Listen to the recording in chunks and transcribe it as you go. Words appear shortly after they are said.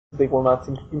they will not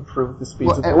improve the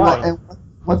speeds of the line. And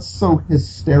what's so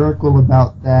hysterical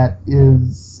about that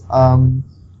is,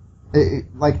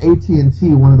 like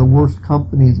AT&T, one of the worst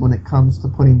companies when it comes to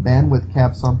putting bandwidth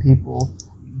caps on people,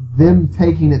 them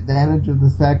taking advantage of the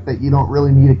fact that you don't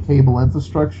really need a cable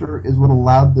infrastructure is what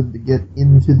allowed them to get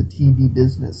into the TV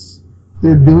business.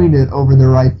 They're doing it over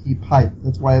their IP pipe.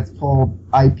 That's why it's called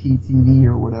IPTV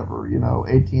or whatever,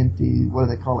 AT&T, what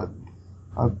do they call it?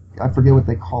 I forget what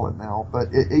they call it now, but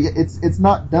it's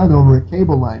not done over a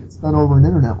cable line. It's done over an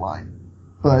internet line.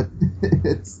 But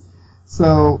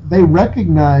so they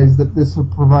recognize that this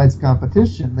provides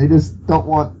competition. They just don't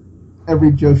want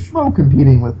every Joe Schmo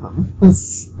competing with them.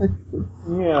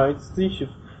 Yeah, it's the issue.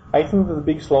 I think that the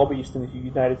biggest lobbyist in the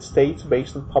United States,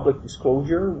 based on public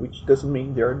disclosure, which doesn't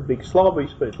mean they're the biggest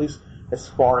lobbyists, but at least as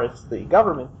far as the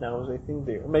government knows, I think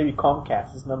maybe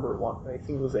Comcast is number one. I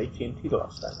think it was AT&T the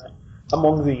last time,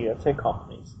 among the tech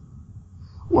companies.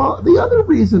 Well, the other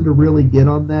reason to really get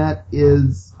on that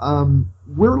is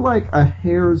we're like a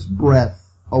hair's breadth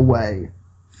away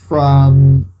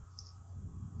from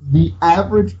the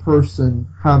average person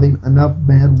having enough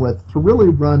bandwidth to really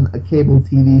run a cable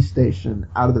TV station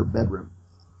out of their bedroom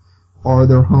or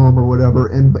their home or whatever.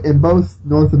 In both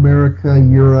North America,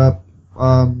 Europe,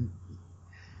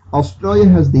 Australia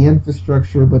has the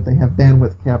infrastructure, but they have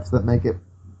bandwidth caps that make it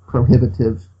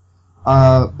prohibitive.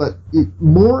 But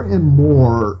more and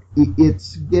more,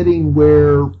 it's getting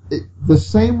where the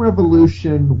same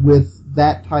revolution with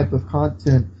that type of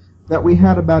content that we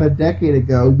had about a decade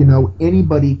ago,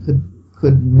 anybody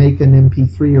could make an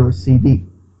MP3 or a CD.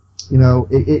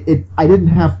 I didn't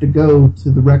have to go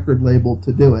to the record label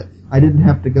to do it. I didn't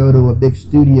have to go to a big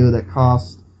studio that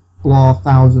cost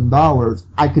 $1,000.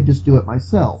 I could just do it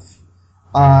myself.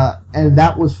 And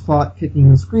that was fought kicking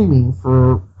and screaming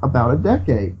for about a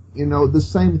decade. The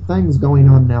same thing's going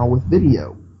on now with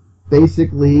video.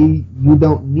 Basically, you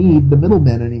don't need the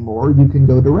middlemen anymore. You can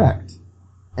go direct.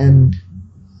 And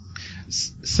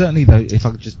certainly, though, if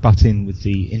I could just butt in with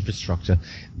the infrastructure,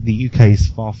 the UK is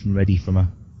far from ready from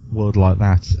a world like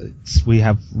that. We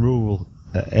have rural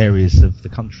areas of the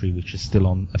country which are still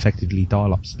on effectively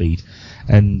dial-up speed.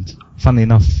 And funnily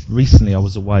enough, recently I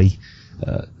was away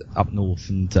up north,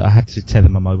 and I had to tether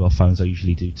my mobile phone, as I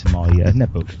usually do, to my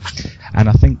netbook. And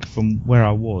I think from where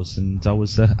I was, and I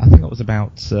was, I think I was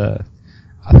about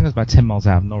 10 miles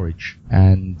out of Norwich,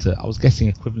 and I was getting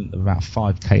equivalent of about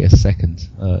 5k a second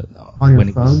on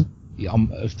your phone?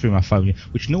 Through my phone,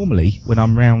 which normally, when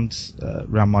I'm around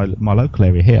my local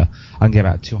area here, I can get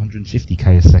about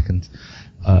 250k a second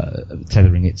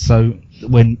tethering it. So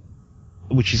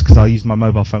which is because I use my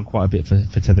mobile phone quite a bit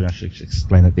for tethering. I should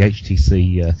explain that the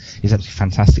HTC is absolutely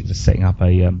fantastic for setting up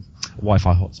a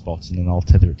Wi-Fi hotspot, and then I'll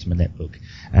tether it to my netbook.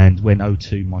 And when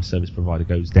O2, my service provider,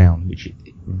 goes down, which it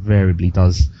invariably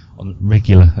does on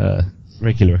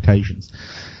regular occasions,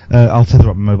 I'll tether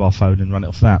up my mobile phone and run it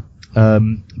off that.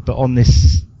 But on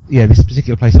this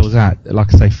particular place I was at,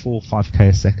 like I say, 4 or 5k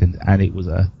a second, and it was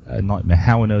a nightmare.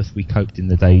 How on earth we coped in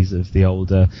the days of the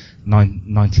old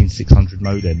 19600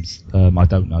 modems, I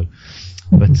don't know.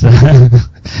 But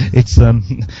it's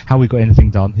how we got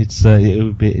anything done. It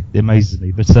amazes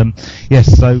me. But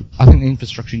yes, so I think the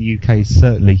infrastructure in the UK is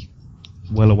certainly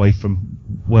well away from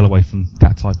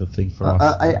that type of thing for us.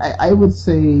 I would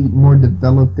say more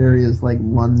developed areas like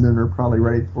London are probably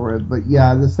ready for it, but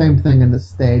yeah, the same thing in the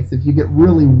States. If you get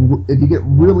really rural,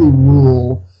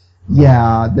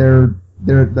 yeah, the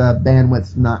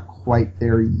bandwidth's not quite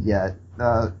there yet.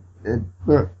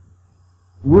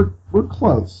 We're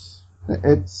close.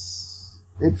 It's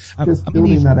just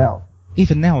building that out.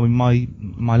 Even now, in my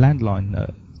landline.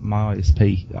 My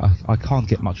ISP, I can't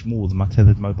get much more than my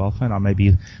tethered mobile phone. I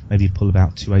maybe pull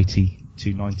about 280,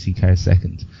 290k a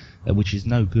second, which is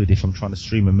no good if I'm trying to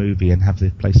stream a movie and have the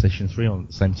PlayStation 3 on at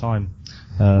the same time.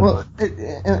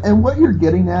 And what you're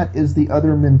getting at is the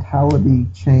other mentality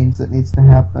change that needs to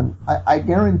happen. I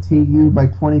guarantee you by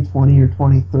 2020 or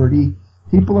 2030,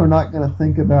 people are not going to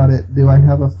think about it, do I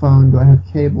have a phone, do I have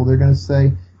cable? They're going to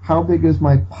say, how big is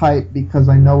my pipe, because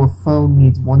I know a phone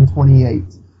needs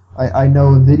 128. I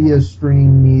know a video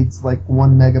stream needs like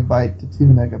 1 megabyte to 2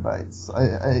 megabytes.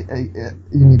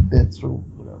 You need bits or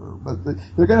whatever. But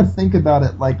they're going to think about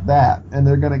it like that, and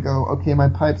they're going to go, okay, my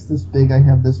pipe's this big, I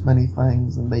have this many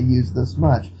things, and they use this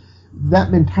much. That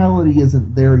mentality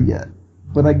isn't there yet,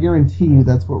 but I guarantee you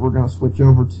that's what we're going to switch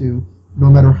over to,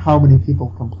 no matter how many people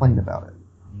complain about it.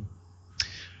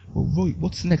 Well, Roy,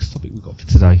 what's the next topic we've got for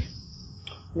today?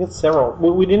 We got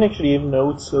several. We didn't actually have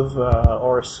notes of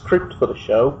or a script for the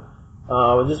show.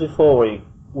 Just before we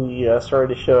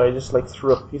started the show, I just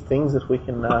threw up a few things that we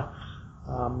can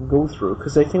go through,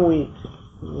 because I think we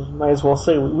might as well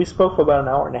say we spoke for about an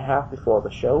hour and a half before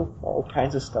the show, all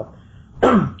kinds of stuff.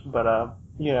 But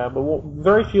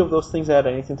very few of those things had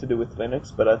anything to do with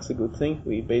Linux, but that's a good thing.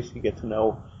 We basically get to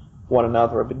know one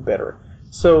another a bit better.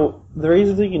 So there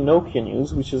is the Nokia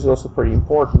news, which is also pretty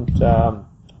important.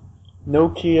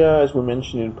 Nokia, as we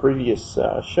mentioned in a previous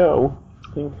show,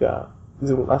 I think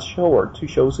is it the last show or 2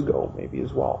 shows ago maybe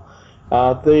as well,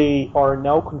 they are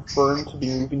now confirmed to be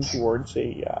moving towards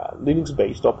a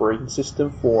Linux-based operating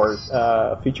system for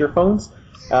feature phones.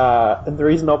 And there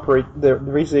is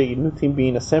a new team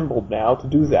being assembled now to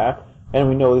do that, and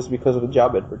we know this because of the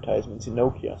job advertisements in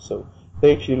Nokia. So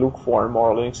they actually look for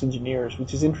more Linux engineers,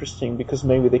 which is interesting because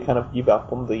maybe they kind of give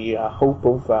up on the hope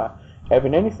of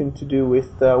having anything to do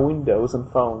with Windows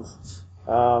and phones.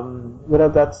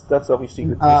 But that's obviously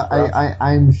good.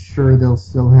 I'm sure they'll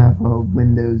still have a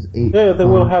Windows 8. Yeah, they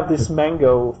will have this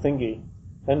Mango thingy,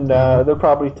 and they'll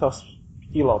probably toss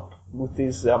heal up with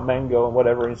this Mango and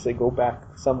whatever and say go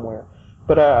back somewhere.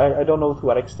 But I don't know to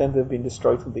what extent they've been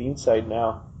destroyed from the inside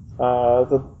now.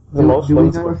 Do we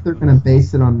know if they're going to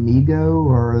base it on Migo,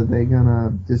 or are they going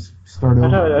to just start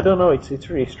over? I don't know. It's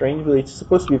really strange, but it's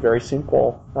supposed to be very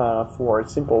simple for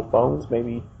simple phones.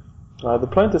 Maybe the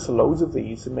plant has loads of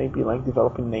these. It may be like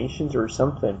developing nations or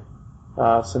something.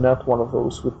 So not one of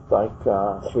those with like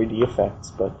 3D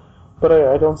effects, but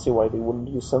I don't see why they wouldn't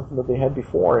use something that they had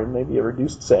before and maybe a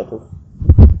reduced set of.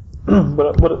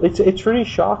 but it's really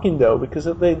shocking though, because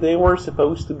they were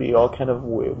supposed to be all kind of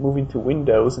moving to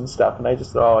Windows and stuff, and I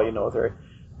just thought,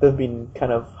 they've been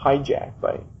kind of hijacked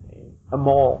by a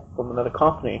mall from another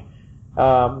company.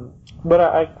 But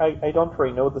I don't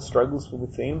really know the struggles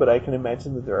within, but I can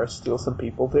imagine that there are still some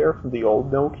people there from the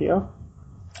old Nokia,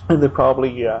 and they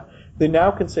probably they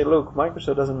now can say, look,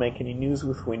 Microsoft doesn't make any news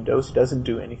with Windows, he doesn't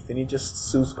do anything, he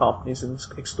just sues companies and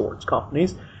extorts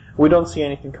companies. We don't see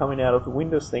anything coming out of the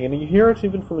Windows thing, and you hear it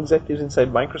even from executives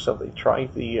inside Microsoft. They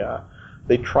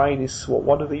try this.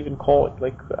 What do they even call it?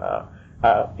 Like,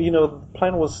 the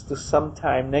plan was to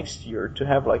sometime next year to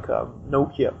have like a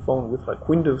Nokia phone with like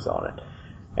Windows on it,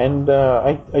 and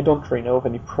I don't really know of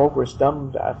any progress done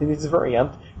on that. And it's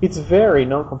very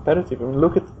non-competitive. I mean,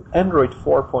 look at Android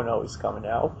 4.0 is coming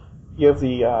out. You have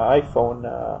the iPhone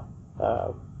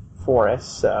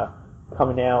 4S.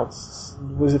 Coming out,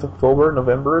 was it October,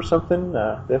 November or something?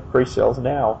 They have pre-sales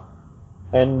now,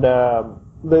 and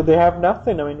they have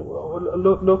nothing. I mean,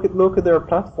 look at their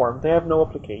platform. They have no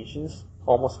applications,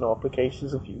 almost no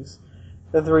applications of use.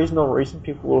 That there is no reason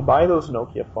people will buy those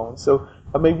Nokia phones. So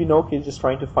maybe Nokia is just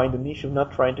trying to find a niche of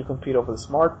not trying to compete over the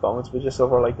smartphones, but just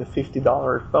over like the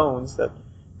 $50 phones that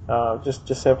just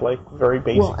have like very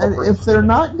basic. Well, and if they're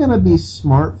not going to be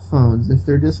smartphones, if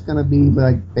they're just going to be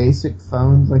like basic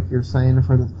phones, like you're saying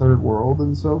for the third world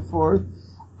and so forth,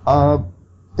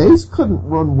 they just couldn't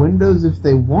run Windows if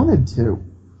they wanted to.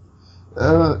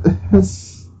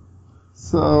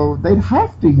 So they'd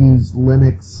have to use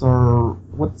Linux or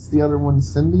what's the other one,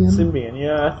 Symbian? Symbian,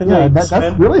 yeah. I think that's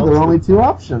really their only 2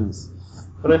 options.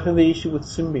 But I think the issue with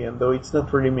Symbian, though, it's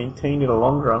not really maintained in the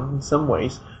long run in some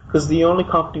ways, because the only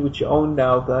company which owned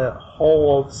now the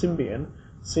whole of Symbian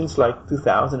since like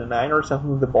 2009 or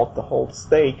something, they bought the whole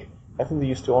stake. I think they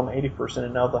used to own 80%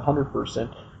 and now the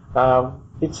 100%.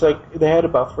 It's like they had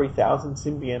about 3,000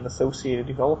 Symbian associated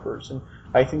developers, and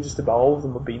I think just about all of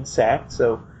them are being sacked.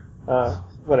 So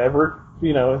whatever,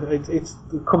 it's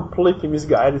a completely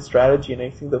misguided strategy, and I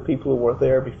think the people who were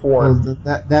there before. Well,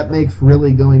 that makes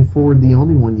really going forward the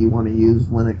only one you want to use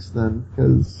Linux then,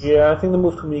 because. Yeah, I think the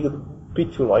move to Amiga a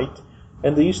bit too light,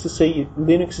 and they used to say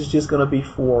Linux is just going to be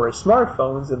for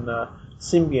smartphones and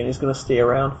Symbian is going to stay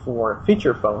around for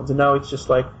feature phones, and now it's just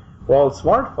like, well,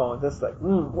 smartphones, that's like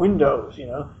Windows,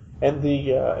 and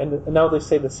and now they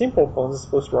say the simple phones are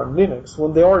supposed to run Linux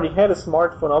when they already had a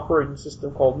smartphone operating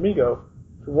system called Migo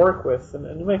to work with, and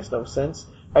it makes no sense.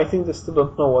 I think they still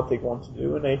don't know what they want to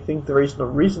do, and I think there is no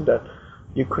reason that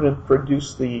you couldn't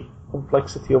reduce the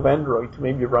complexity of Android to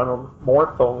maybe run on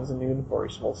more phones and even very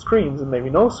small screens, and maybe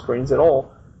no screens at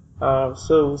all.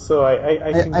 So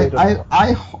I think they don't.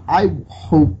 I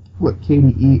hope what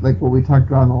KDE, like what we talked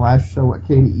about on the last show, what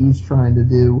KDE is trying to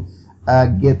do,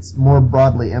 gets more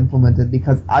broadly implemented,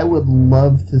 because I would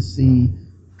love to see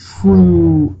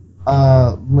true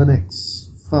Linux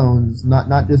phones,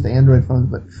 not just Android phones,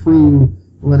 but true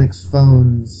Linux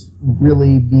phones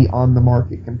really be on the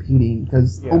market competing,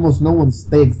 because almost no one,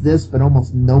 they exist, but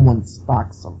almost no one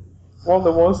stocks them. Well,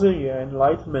 there was a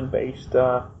Enlightenment-based,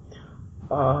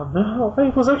 no,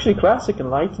 it was actually classic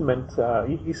Enlightenment,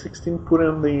 E16 put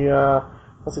in the,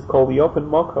 what's it called, the Open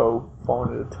Moco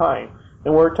phone at the time,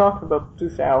 And we're talking about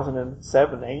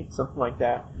 2007, 8, something like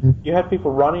that. You had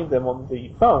people running them on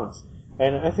the phones.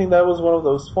 And I think that was one of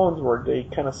those phones where they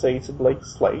kind of say it's a blank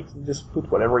slate. You just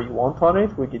put whatever you want on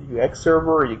it. We give you X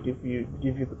server, give you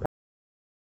the